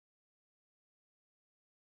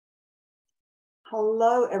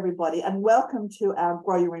Hello, everybody, and welcome to our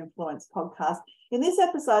Grow Your Influence podcast. In this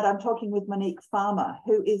episode, I'm talking with Monique Farmer,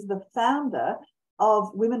 who is the founder of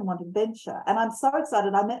Women Want Adventure. And I'm so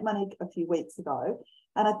excited. I met Monique a few weeks ago,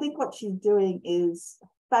 and I think what she's doing is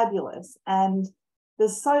fabulous. And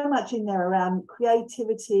there's so much in there around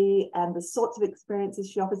creativity and the sorts of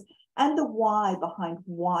experiences she offers and the why behind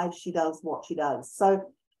why she does what she does. So,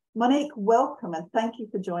 Monique, welcome, and thank you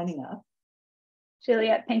for joining us.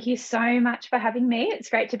 Juliet, thank you so much for having me.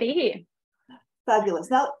 It's great to be here.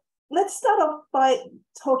 Fabulous. Now, let's start off by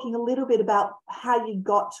talking a little bit about how you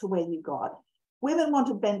got to where you got. Women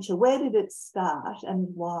Want Adventure, where did it start and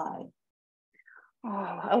why?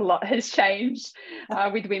 Oh, a lot has changed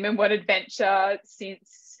with Women Want Adventure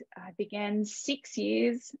since I began 6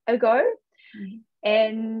 years ago. Mm-hmm.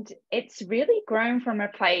 And it's really grown from a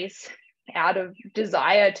place out of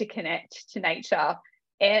desire to connect to nature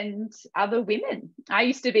and other women. I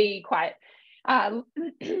used to be quite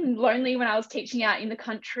lonely when I was teaching out in the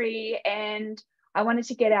country, and I wanted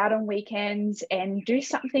to get out on weekends and do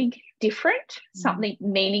something different, something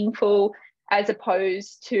meaningful, as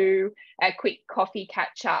opposed to a quick coffee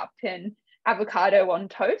catch up and avocado on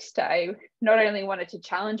toast. I not only wanted to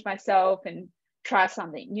challenge myself and try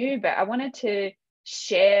something new, but I wanted to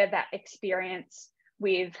share that experience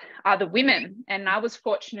with other women. And I was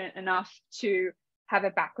fortunate enough to have a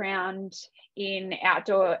background in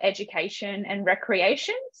outdoor education and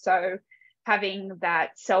recreation. So having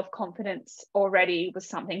that self-confidence already was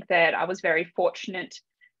something that I was very fortunate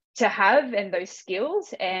to have, and those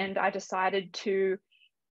skills. And I decided to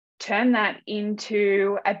turn that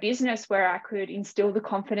into a business where I could instill the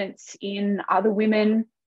confidence in other women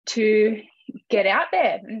to get out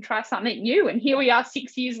there and try something new. And here we are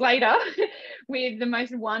 6 years later with the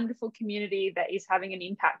most wonderful community that is having an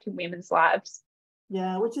impact in women's lives.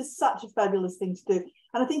 Yeah, which is such a fabulous thing to do.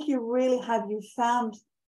 And I think you found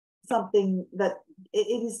something that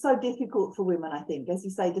it is so difficult for women, I think, as you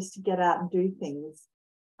say, just to get out and do things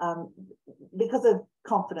because of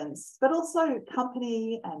confidence, but also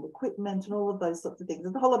company and equipment and all of those sorts of things.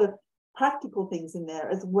 There's a whole lot of practical things in there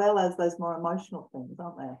as well as those more emotional things,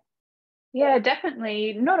 aren't there? Yeah,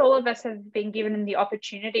 definitely. Not all of us have been given the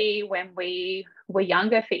opportunity when we were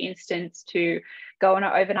younger, for instance, to go on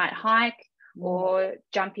an overnight hike or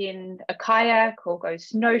jump in a kayak or go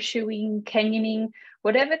snowshoeing, canyoning,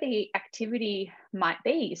 whatever the activity might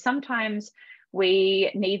be. Sometimes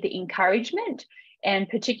we need the encouragement, and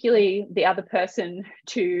particularly the other person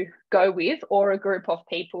to go with, or a group of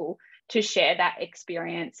people to share that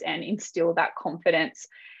experience and instill that confidence.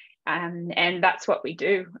 And that's what we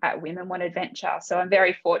do at Women Want Adventure. So I'm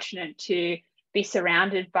very fortunate to be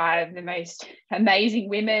surrounded by the most amazing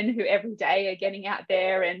women who every day are getting out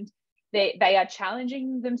there, and they are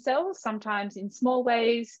challenging themselves, sometimes in small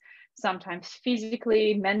ways, sometimes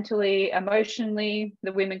physically, mentally, emotionally.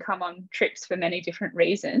 The women come on trips for many different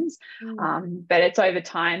reasons, but it's over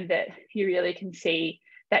time that you really can see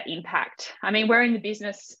that impact. I mean, we're in the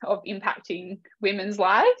business of impacting women's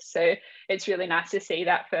lives, so it's really nice to see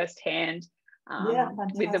that firsthand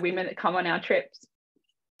with the women that come on our trips.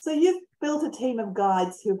 So you've built a team of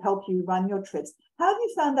guides who help you run your trips. How have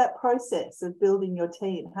you found that process of building your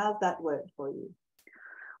team? How's that worked for you?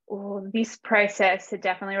 Oh, this process, it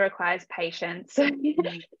definitely requires patience.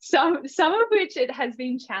 Some of which it has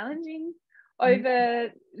been challenging over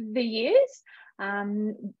the years.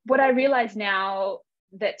 What I realize now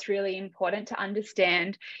that's really important to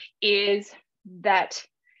understand is that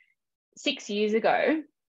 6 years ago,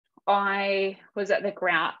 I was at the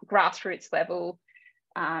grassroots level,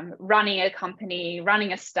 running a company,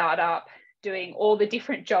 running a startup, doing all the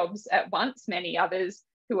different jobs at once. Many others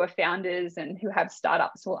who are founders and who have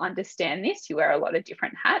startups will understand this. You wear a lot of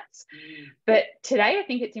different hats. But today, I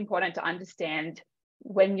think it's important to understand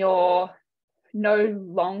when you're no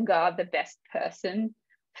longer the best person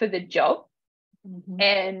for the job,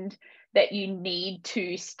 and that you need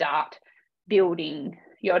to start building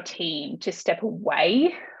your team to step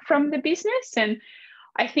away from the business. And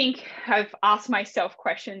I think I've asked myself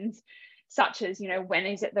questions such as, when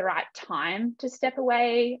is it the right time to step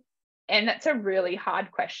away? And that's a really hard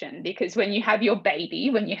question, because when you have your baby,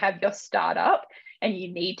 when you have your startup and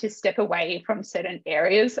you need to step away from certain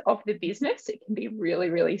areas of the business, it can be really,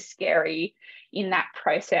 really scary in that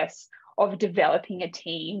process of developing a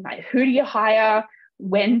team. Like, who do you hire?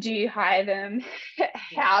 When do you hire them?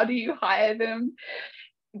 How do you hire them?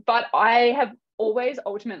 But I have always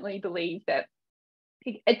ultimately believed that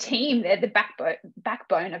a team, they're the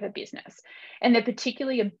backbone of a business, and they're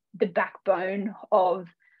particularly the backbone of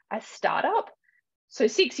a startup. So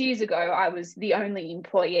 6 years ago, I was the only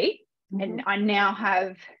employee, and I now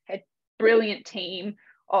have a brilliant team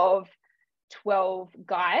of 12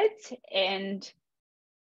 guides, and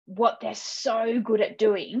what they're so good at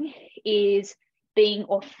doing is being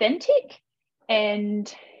authentic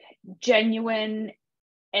and genuine,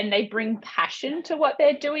 and they bring passion to what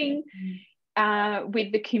they're doing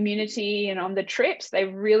with the community and on the trips. They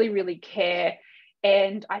really, really care.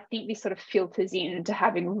 And I think this sort of filters into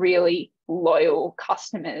having really loyal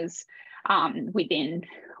customers within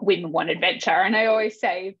Women Want Adventure. And I always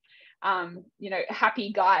say,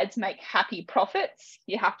 happy guides make happy profits.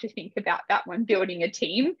 You have to think about that when building a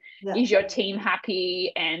team. Yeah. Is your team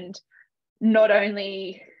happy? And not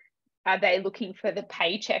only are they looking for the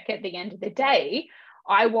paycheck at the end of the day,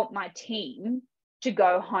 I want my team to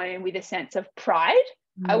go home with a sense of pride.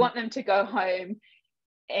 I want them to go home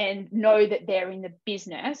and know that they're in the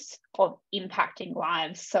business of impacting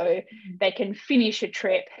lives, so they can finish a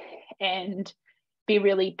trip and be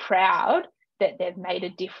really proud that they've made a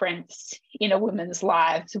difference in a woman's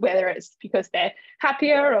lives, whether it's because they're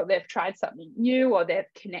happier or they've tried something new or they've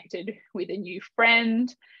connected with a new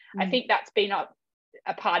friend. I think that's been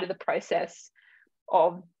a part of the process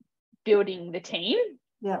of building the team.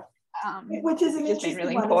 Yeah. Which is been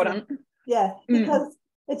really important. Yeah, because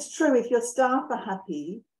it's true, if your staff are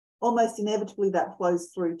happy, almost inevitably that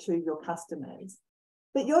flows through to your customers.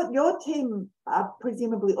 But your team are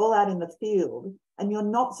presumably all out in the field, and you're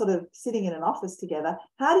not sort of sitting in an office together.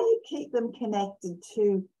 How do you keep them connected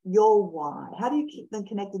to your why? How do you keep them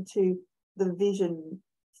connected to the vision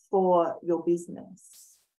for your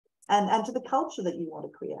business and to the culture that you want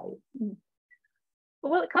to create?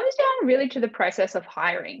 Well, it comes down really to the process of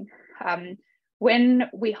hiring. When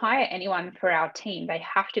we hire anyone for our team, they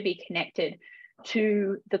have to be connected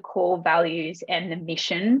to the core values and the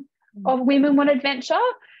mission of Women Want Adventure,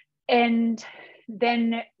 and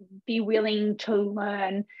then be willing to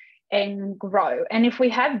learn and grow. And if we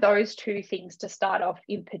have those two things to start off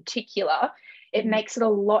in particular, it makes it a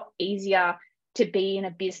lot easier to be in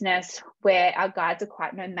a business where our guides are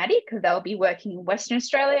quite nomadic. They'll be working in Western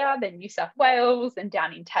Australia, then New South Wales, and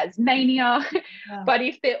down in Tasmania. Yeah. But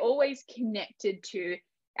if they're always connected to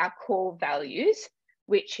our core values,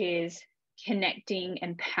 which is connecting,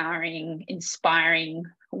 empowering, inspiring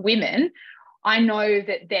women, I know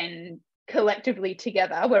that then collectively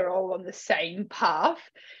together we're all on the same path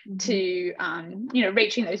to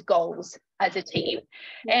reaching those goals as a team.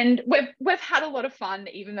 And we've had a lot of fun,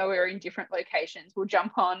 even though we're in different locations. We'll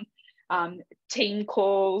jump on team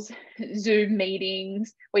calls, Zoom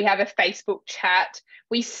meetings, we have a Facebook chat,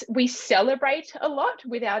 we celebrate a lot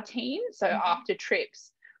with our team. So after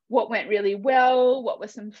trips, what went really well, what were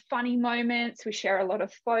some funny moments, we share a lot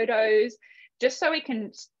of photos, just so we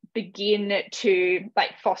can begin to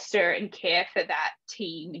foster and care for that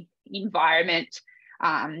team environment,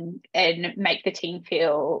 and make the team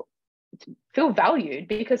feel valued,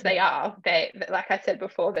 because they are. They, like I said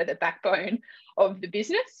before, they're the backbone of the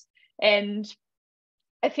business. And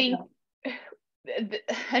I think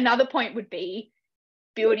another point would be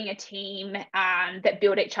building a team that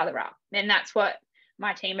build each other up. And that's what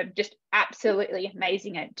my team are just absolutely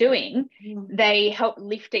amazing at doing. They help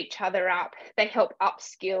lift each other up, they help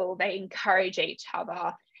upskill, they encourage each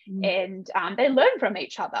other, and they learn from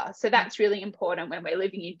each other. So that's really important when we're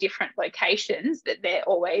living in different locations, that they're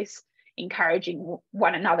always encouraging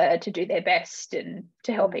one another to do their best and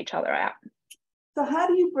to help each other out. So how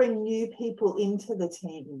do you bring new people into the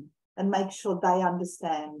team and make sure they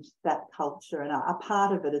understand that culture and are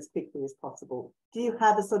part of it as quickly as possible? Do you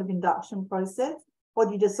have a sort of induction process, or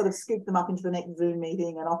do you just sort of scoop them up into the next Zoom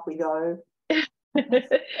meeting and off we go?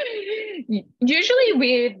 Usually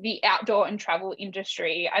with the outdoor and travel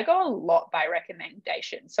industry, I go a lot by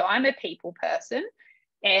recommendation. So I'm a people person,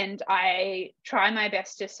 and I try my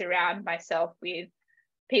best to surround myself with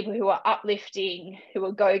people who are uplifting, who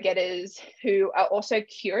are go-getters, who are also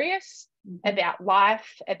curious about life,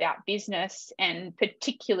 about business, and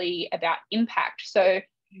particularly about impact. So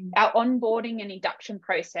our onboarding and induction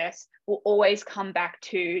process will always come back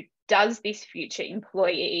to, does this future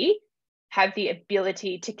employee have the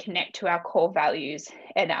ability to connect to our core values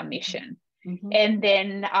and our mission? And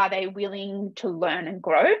then are they willing to learn and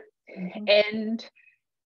grow? And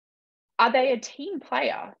are they a team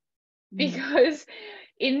player? Because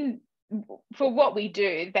for what we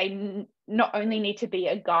do, they not only need to be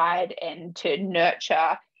a guide and to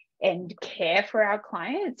nurture and care for our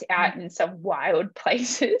clients out in some wild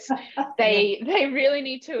places, they really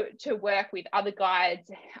need to work with other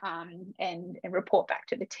guides and report back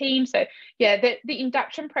to the team. So the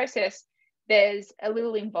induction process, there's a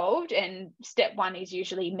little involved, and step one is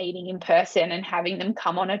usually meeting in person and having them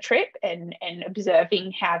come on a trip and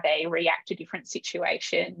observing how they react to different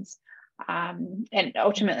situations. and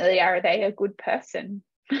ultimately, are they a good person?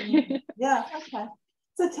 Yeah, okay.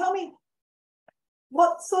 So tell me,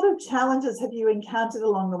 what sort of challenges have you encountered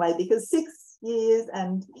along the way? Because 6 years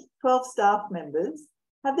and 12 staff members,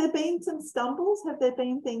 have there been some stumbles? Have there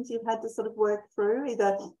been things you've had to sort of work through,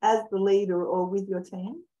 either as the leader or with your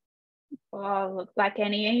team? Well, look, like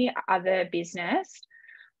any other business,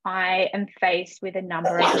 I am faced with a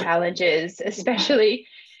number of challenges, especially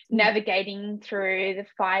navigating through the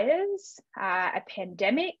fires, a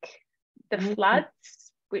pandemic, the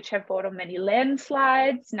floods, which have brought on many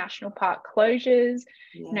landslides, national park closures.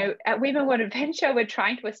 You know, at Women Want Adventure, we're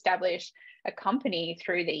trying to establish a company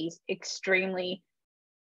through these extremely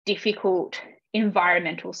difficult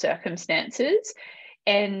environmental circumstances.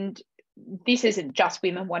 And this isn't just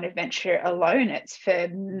Women Want Adventure alone, it's for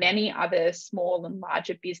many other small and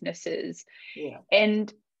larger businesses.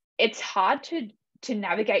 And it's hard to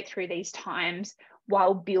navigate through these times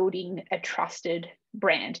while building a trusted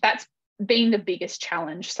brand. That's been the biggest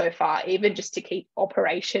challenge so far, even just to keep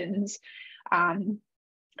operations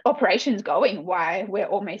going, why we're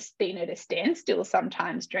almost been at a standstill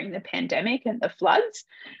sometimes during the pandemic and the floods.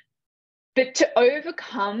 But to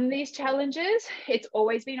overcome these challenges, it's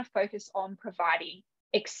always been a focus on providing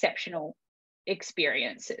exceptional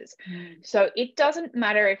experiences. So it doesn't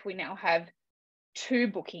matter if we now have 2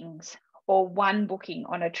 bookings or 1 booking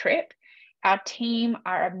on a trip. Our team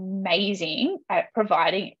are amazing at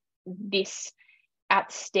providing this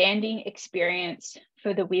outstanding experience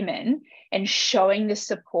for the women and showing the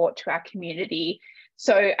support to our community.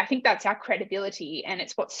 So I think that's our credibility, and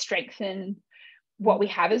it's what strengthened what we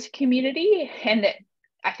have as a community, and that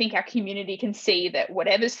I think our community can see that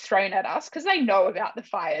whatever's thrown at us, because they know about the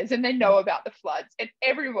fires and they know about the floods and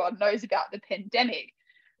everyone knows about the pandemic,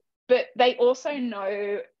 but they also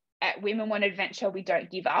know at Women Want Adventure, we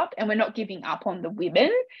don't give up, and we're not giving up on the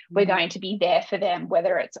women. We're going to be there for them,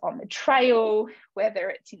 whether it's on the trail, whether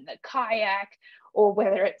it's in the kayak, or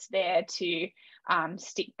whether it's there to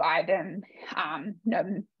stick by them,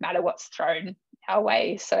 no matter what's thrown our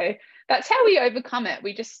way. So that's how we overcome it.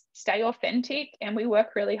 We just stay authentic and we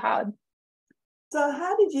work really hard. So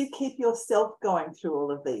how did you keep yourself going through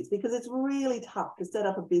all of these? Because it's really tough to set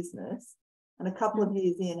up a business and a couple of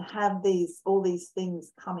years in have all these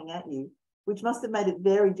things coming at you, which must have made it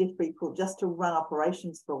very difficult just to run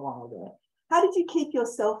operations for a while there. How did you keep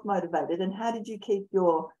yourself motivated, and how did you keep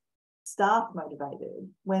your staff motivated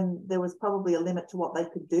when there was probably a limit to what they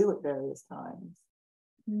could do at various times?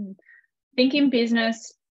 I think in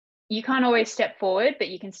business, you can't always step forward, but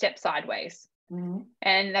you can step sideways.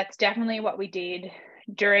 And that's definitely what we did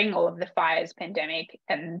during all of the fires, pandemic,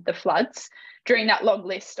 and the floods, during that long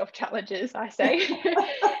list of challenges, I say.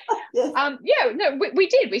 We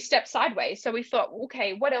did. We stepped sideways. So we thought,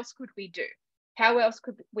 okay, what else could we do? How else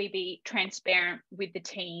could we be transparent with the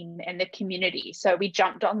team and the community? So we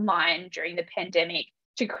jumped online during the pandemic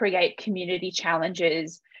to create community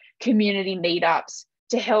challenges, community meetups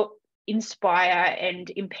to help inspire and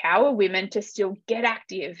empower women to still get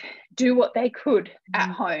active, do what they could at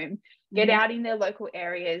home, get out in their local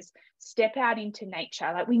areas, step out into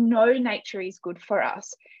nature. Like, we know nature is good for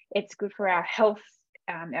us. It's good for our health,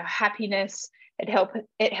 our happiness. It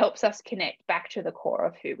helps us connect back to the core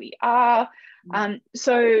of who we are.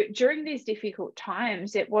 So during these difficult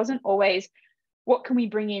times, it wasn't always what can we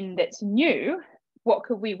bring in that's new, what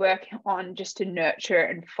could we work on just to nurture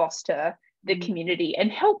and foster the community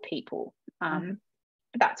and help people.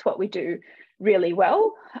 That's what we do really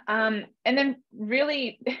well. And then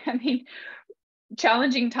really, I mean,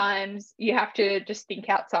 challenging times, you have to just think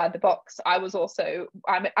outside the box. I'm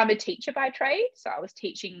a teacher by trade, so I was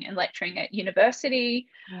teaching and lecturing at university.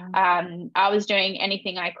 I was doing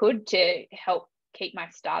anything I could to help keep my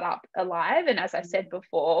startup alive. And as I said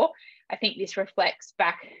before, I think this reflects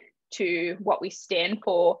back to what we stand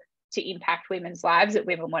for to impact women's lives at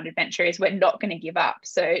Women Want Adventure, is we're not going to give up.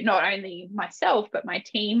 So not only myself, but my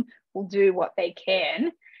team will do what they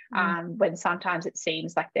can when sometimes it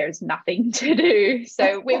seems like there's nothing to do.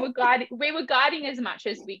 So we were guiding as much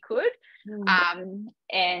as we could.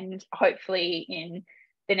 And hopefully in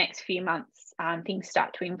the next few months, things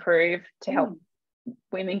start to improve to help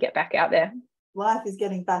women get back out there. Life is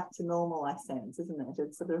getting back to normal, I sense, isn't it?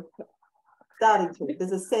 It's sort of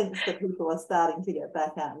there's a sense that people are starting to get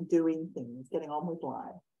back out and doing things, getting on with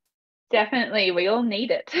life. Definitely, we all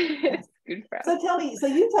need it. It's good for us. So tell me, so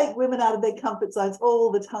you take women out of their comfort zones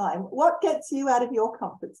all the time. What gets you out of your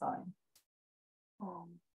comfort zone?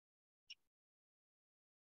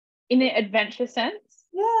 In an adventure sense?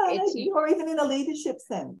 Or even in a leadership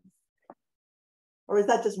sense? Or is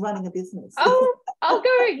that just running a business? I'll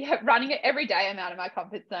go running it every day. I'm out of my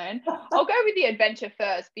comfort zone. I'll go with the adventure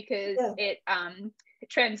first because it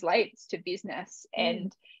translates to business,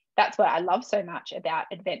 and that's what I love so much about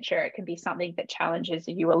adventure. It can be something that challenges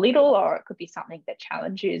you a little, or it could be something that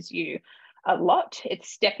challenges you a lot. It's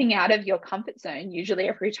stepping out of your comfort zone. Usually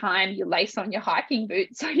every time you lace on your hiking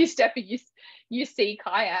boots or you step in you see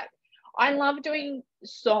kayak. I love doing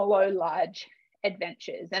solo large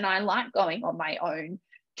adventures, and I like going on my own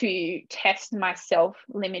to test my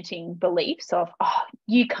self-limiting beliefs of, oh,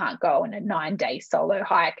 you can't go on a 9-day solo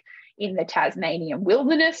hike in the Tasmanian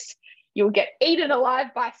wilderness. You'll get eaten alive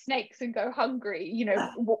by snakes and go hungry. You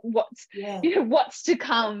know, what's to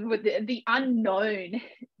come with the unknown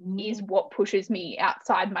is what pushes me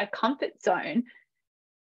outside my comfort zone.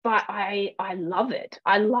 But I love it.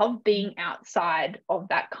 I love being outside of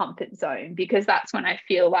that comfort zone because that's when I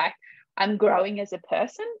feel like I'm growing as a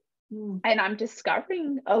person and I'm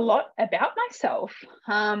discovering a lot about myself.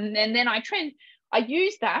 And then I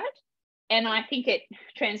use that, and I think it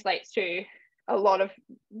translates to a lot of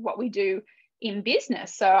what we do in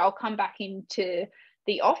business. So I'll come back into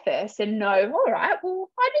the office and know, all right, well,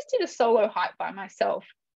 I just did a solo hike by myself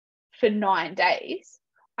for 9 days.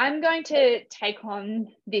 I'm going to take on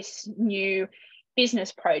this new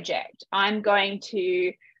business project. I'm going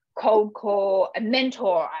to cold call a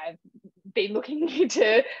mentor I've been looking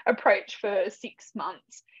to approach for 6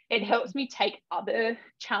 months. It helps me take other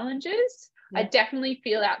challenges. I definitely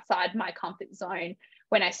feel outside my comfort zone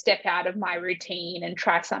when I step out of my routine and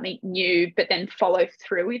try something new, but then follow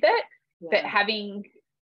through with it. But having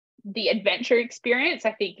the adventure experience,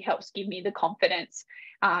 I think, helps give me the confidence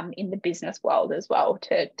in the business world as well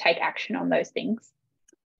to take action on those things.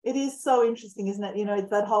 It is so interesting, isn't it? You know, it's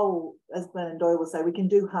that whole, as Glennon Doyle will say, we can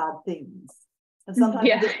do hard things. And sometimes we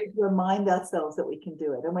just need to remind ourselves that we can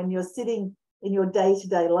do it. And when you're sitting in your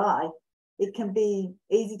day-to-day life, it can be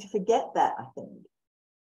easy to forget that, I think.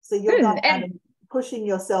 So you're going out and pushing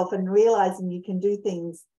yourself and realizing you can do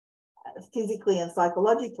things physically and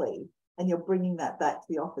psychologically, and you're bringing that back to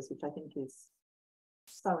the office, which I think is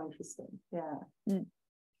so interesting.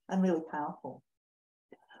 And really powerful.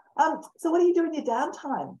 So what do you do in your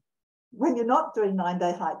downtime when you're not doing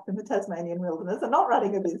 9-day hikes in the Tasmanian wilderness and not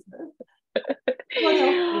running a business? What else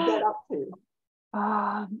do you get up to?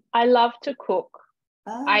 I love to cook.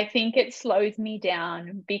 I think it slows me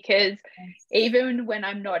down because even when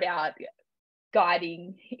I'm not out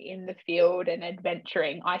guiding in the field and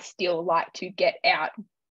adventuring, I still like to get out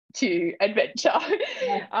to adventure.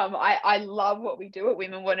 I love what we do at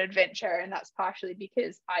Women Want Adventure, and that's partially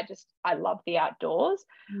because I love the outdoors.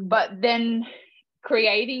 But then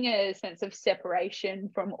creating a sense of separation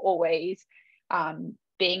from always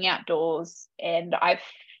being outdoors, and I've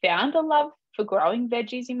found a love for growing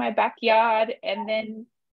veggies in my backyard and then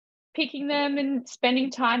picking them and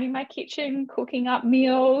spending time in my kitchen cooking up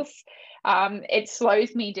meals. It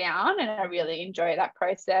slows me down and I really enjoy that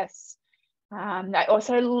process. I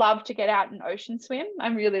also love to get out and ocean swim.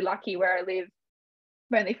 I'm really lucky where I live.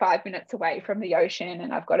 I'm only 5 minutes away from the ocean,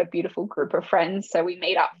 and I've got a beautiful group of friends. So we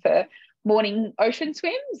meet up for morning ocean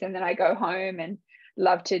swims, and then I go home and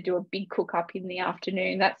love to do a big cook up in the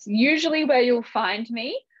afternoon. That's usually where you'll find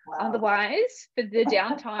me. Otherwise, for the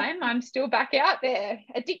downtime, I'm still back out there.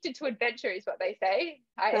 Addicted to adventure is what they say.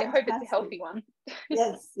 I hope it's a healthy one.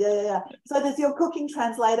 Yes. So does your cooking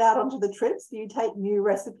translate out onto the trips? Do you take new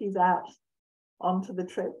recipes out onto the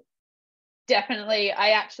trip? Definitely. I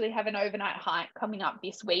actually have an overnight hike coming up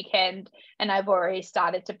this weekend, and I've already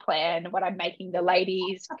started to plan what I'm making the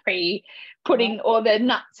ladies, putting all the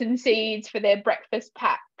nuts and seeds for their breakfast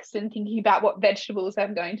packs and thinking about what vegetables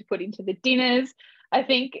I'm going to put into the dinners. I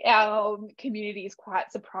think our community is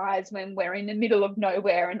quite surprised when we're in the middle of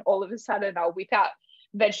nowhere and all of a sudden I'll whip out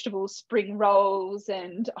vegetable spring rolls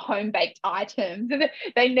and home baked items, and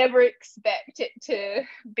they never expect it to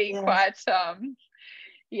be quite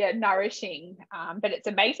nourishing, but it's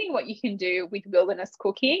amazing what you can do with wilderness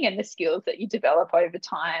cooking and the skills that you develop over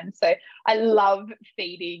time. So I love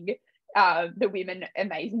feeding the women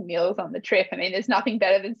amazing meals on the trip. I mean, there's nothing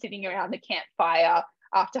better than sitting around the campfire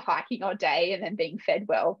after hiking all day and then being fed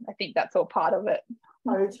well. I think that's all part of it.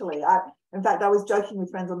 Totally. In fact, I was joking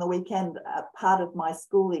with friends on the weekend. Part of my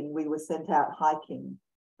schooling, we were sent out hiking,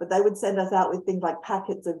 but they would send us out with things like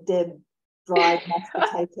packets of dead dried mashed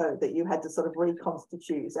potato that you had to sort of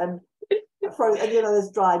reconstitute, and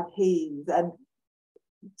there's dried peas and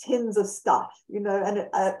tins of stuff, and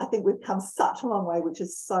I think we've come such a long way, which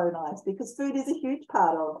is so nice, because food is a huge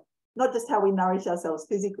part of not just how we nourish ourselves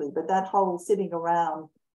physically, but that whole sitting around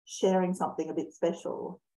sharing something a bit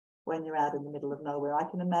special when you're out in the middle of nowhere, I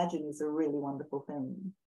can imagine is a really wonderful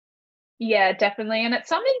thing. Yeah, definitely. And it's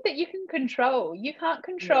something that you can control. You can't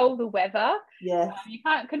control the weather. Yes. You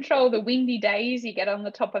can't control the windy days you get on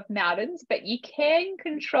the top of mountains, but you can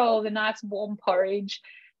control the nice warm porridge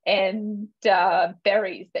and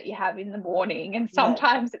berries that you have in the morning. And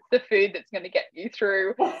sometimes it's the food that's going to get you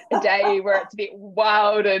through a day where it's a bit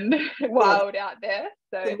wild and wild out there.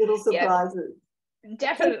 So the little surprises.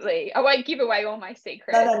 Definitely. I won't give away all my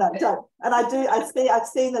secrets. No, don't. And I've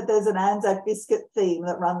seen that there's an Anzac biscuit theme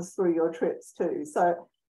that runs through your trips too. So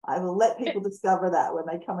I will let people discover that when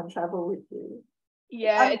they come and travel with you.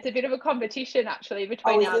 Yeah, it's a bit of a competition actually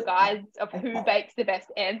between our guides of who bakes the best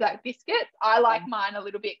Anzac biscuits. I like mine a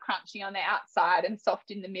little bit crunchy on the outside and soft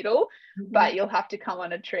in the middle, but you'll have to come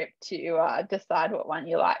on a trip to decide what one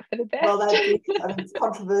you like for the best. Well, it's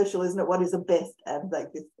controversial, isn't it? What is the best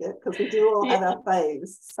Anzac biscuit? Because we do all have our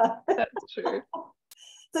faves. So. That's true.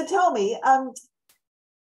 So tell me,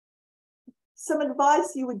 some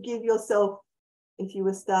advice you would give yourself if you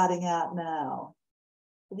were starting out now.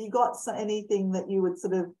 Have you got anything that you would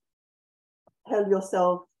sort of tell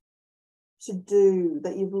yourself to do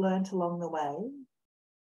that you've learnt along the way?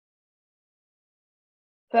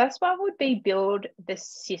 First one would be build the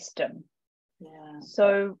system. Yeah.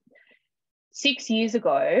 So 6 years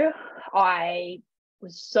ago, I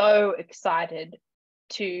was so excited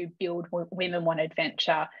to build Women Want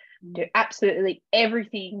Adventure, do absolutely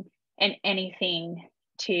everything and anything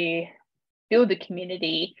to build the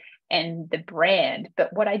community and the brand.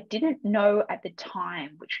 But what I didn't know at the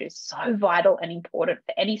time, which is so vital and important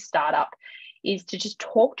for any startup, is to just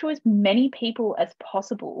talk to as many people as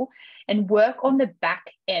possible and work on the back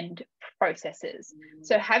end processes.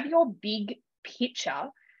 So have your big picture,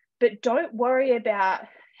 but don't worry about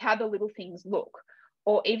how the little things look,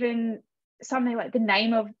 or even something like the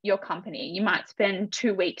name of your company. You might spend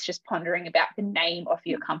 2 weeks just pondering about the name of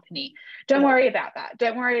your company. Don't worry about that.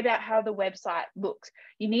 Don't worry about how the website looks.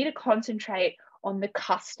 You need to concentrate on the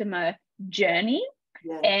customer journey.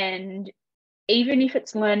 And even if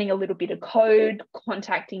it's learning a little bit of code,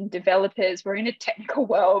 contacting developers, we're in a technical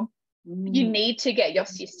world. You need to get your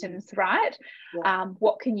systems right.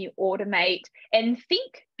 What can you automate? And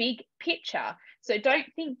think big picture. So don't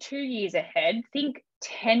think 2 years ahead, think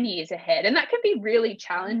 10 years ahead. And that can be really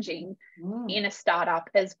challenging in a startup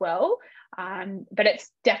as well. But it's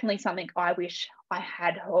definitely something I wish I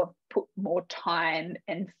had put more time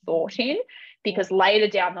and thought in, because later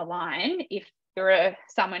down the line, if you're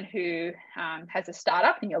someone who has a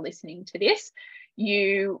startup and you're listening to this,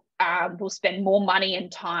 you will spend more money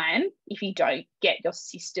and time if you don't get your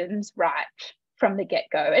systems right from the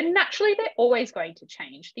get-go. And naturally, they're always going to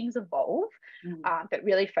change. Things evolve, but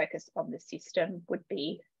really focus on the system would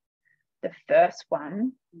be the first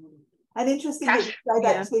one. And interesting that you say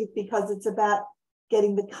that too, because it's about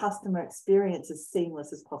getting the customer experience as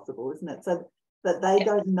seamless as possible, isn't it? So that they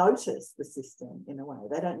don't notice the system in a way.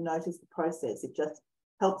 They don't notice the process. It just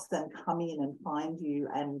helps them come in and find you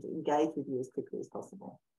and engage with you as quickly as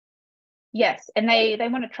possible. Yes, and they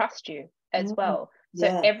want to trust you as well.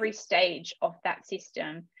 So every stage of that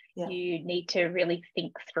system, you need to really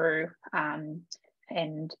think through and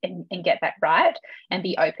get that right, and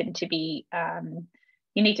be open to be,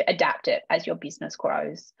 you need to adapt it as your business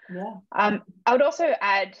grows. I would also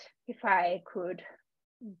add, if I could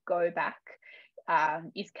go back,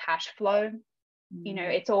 is cash flow. You know,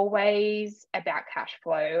 it's always about cash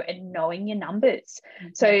flow and knowing your numbers.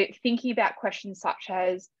 So thinking about questions such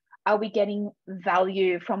as, are we getting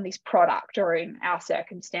value from this product, or in our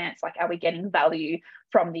circumstance, like, are we getting value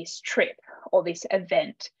from this trip or this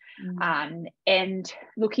event? And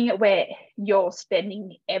looking at where you're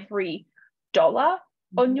spending every dollar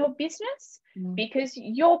on your business, because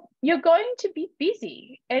you're going to be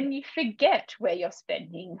busy and you forget where you're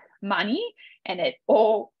spending money, and it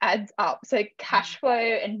all adds up. So cash flow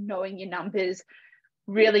and knowing your numbers,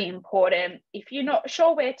 really important. If you're not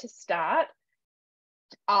sure where to start,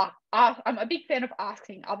 I'm a big fan of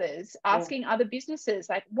asking others, asking other businesses,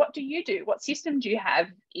 like, what do you do? What system do you have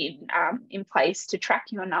in place to track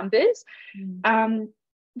your numbers?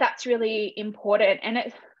 That's really important. And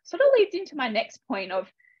it sort of leads into my next point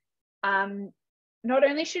of, not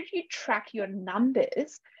only should you track your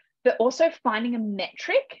numbers, but also finding a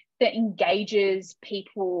metric that engages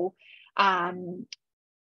people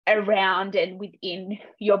around and within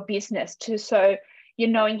your business too. So you're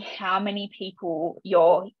knowing how many people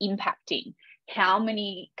you're impacting, how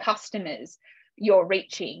many customers you're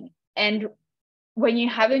reaching. And when you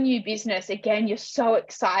have a new business, again, you're so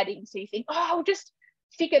exciting. So you think, oh, I'll just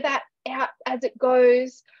figure that out as it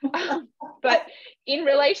goes. But in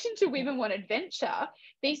relation to Women Want Adventure,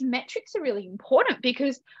 these metrics are really important,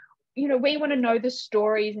 because we want to know the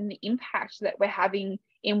stories and the impact that we're having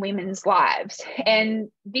in women's lives. And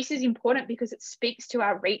this is important because it speaks to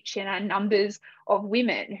our reach and our numbers of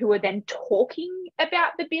women who are then talking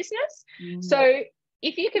about the business. So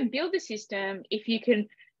if you can build the system, if you can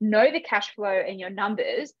know the cash flow and your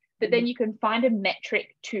numbers, but then you can find a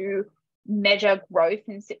metric to measure growth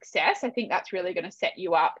and success, I think that's really going to set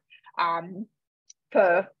you up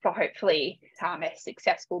for hopefully a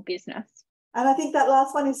successful business. And I think that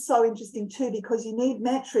last one is so interesting too, because you need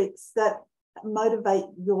metrics that motivate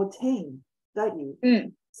your team, don't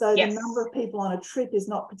you? So yes. The number of people on a trip is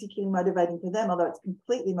not particularly motivating for them, although it's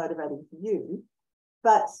completely motivating for you.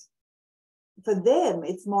 But for them,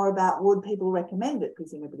 it's more about, would people recommend it,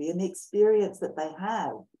 presumably, and the experience that they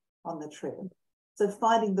have on the trip. So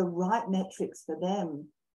finding the right metrics for them,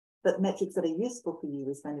 but metrics that are useful for you,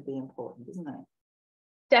 is going to be important, isn't it?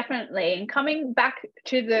 Definitely. And coming back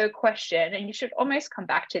to the question, and you should almost come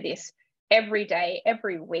back to this every day,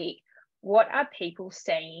 every week, what are people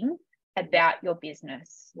saying about your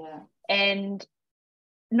business? Yeah. And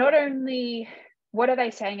not only what are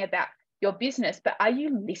they saying about your business, but are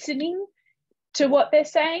you listening to what they're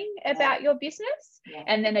saying about your business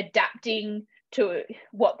and then adapting to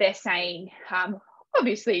what they're saying?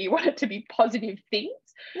 Obviously, you want it to be positive things,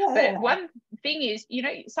 but one thing is,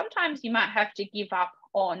 sometimes you might have to give up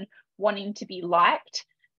on wanting to be liked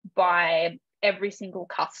by every single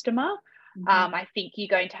customer. I think you're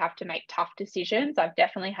going to have to make tough decisions. I've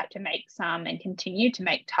definitely had to make some and continue to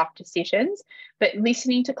make tough decisions, but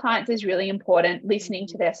listening to clients is really important, listening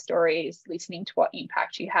to their stories, listening to what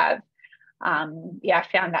impact you have. I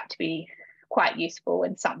found that to be quite useful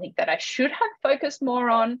and something that I should have focused more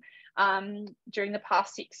on during the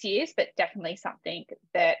past 6 years, but definitely something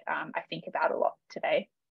that I think about a lot today.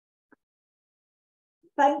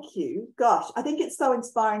 Thank you. Gosh, I think it's so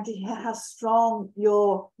inspiring to hear how strong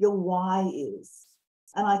your why is.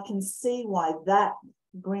 And I can see why that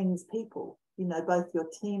brings people, both your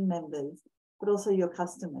team members, but also your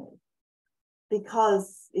customers,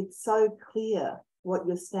 because it's so clear what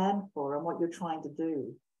you stand for and what you're trying to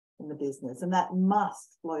do in the business. And that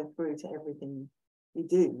must flow through to everything you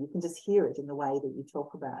do. You can just hear it in the way that you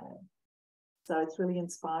talk about it. So it's really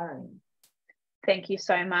inspiring. Thank you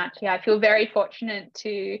so much. Yeah, I feel very fortunate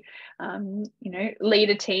to, lead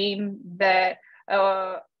a team that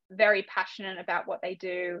are very passionate about what they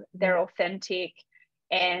do. They're authentic,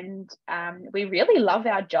 and we really love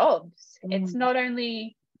our jobs. It's not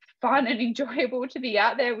only fun and enjoyable to be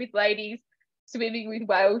out there with ladies swimming with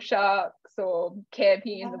whale sharks or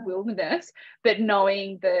camping in the wilderness, but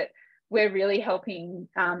knowing that we're really helping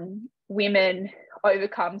women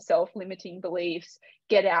overcome self-limiting beliefs,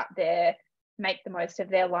 get out there, make the most of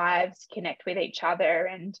their lives, connect with each other.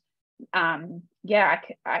 And I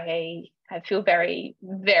feel very,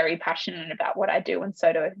 very passionate about what I do, and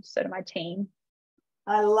so do my team.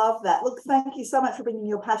 I love that. Look, thank you so much for bringing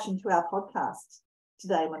your passion to our podcast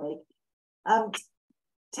today, Monique.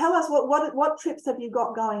 Tell us what trips have you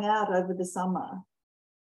got going out over the summer?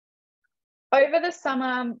 Over the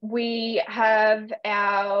summer, we have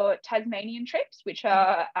our Tasmanian trips, which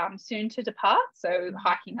are soon to depart. So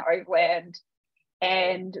hiking the overland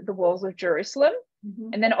and the walls of Jerusalem.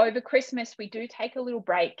 And then over Christmas, we do take a little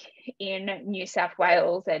break in New South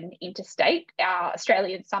Wales and interstate. Our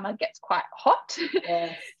Australian summer gets quite hot.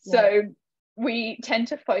 So we tend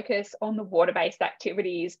to focus on the water-based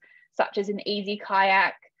activities, such as an easy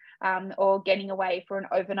kayak or getting away for an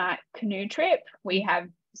overnight canoe trip. We have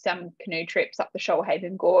some canoe trips up the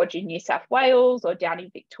Shoalhaven Gorge in New South Wales or down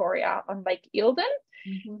in Victoria on Lake Eildon.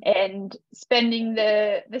 And spending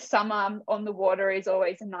the summer on the water is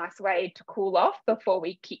always a nice way to cool off before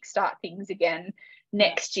we kickstart things again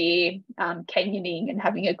next year, canyoning and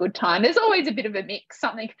having a good time. There's always a bit of a mix,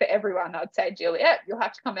 something for everyone, I'd say. Juliet, you'll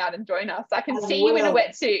have to come out and join us. I can see you in a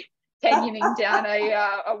wetsuit canyoning down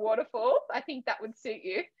a waterfall. I think that would suit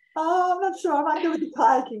you. Oh, I'm not sure. I might go with the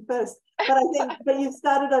kayaking first. But I think but you've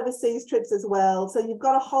started overseas trips as well. So you've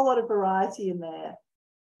got a whole lot of variety in there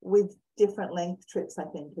with different length trips, I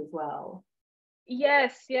think, as well.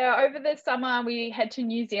 Yes, over the summer we head to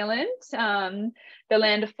New Zealand, the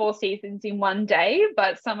land of 4 seasons in one day,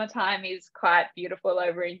 but summertime is quite beautiful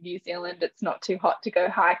over in New Zealand. It's not too hot to go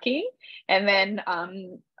hiking. And then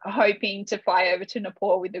hoping to fly over to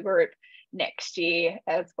Nepal with the group next year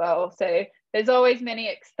as well. So there's always many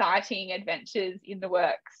exciting adventures in the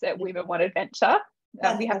works at Women Want Adventure.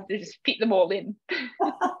 We have to just fit them all in.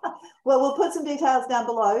 Well, we'll put some details down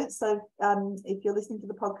below. So if you're listening to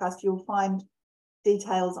the podcast, you'll find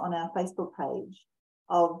details on our Facebook page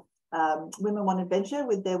of Women Want Adventure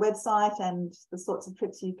with their website and the sorts of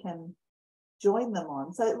trips you can join them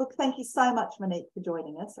on. So look, thank you so much, Monique, for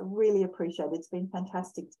joining us. I really appreciate it. It's been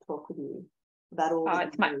fantastic to talk with you about all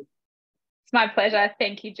that you do. It's my pleasure.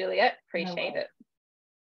 Thank you, Juliet. Appreciate No it.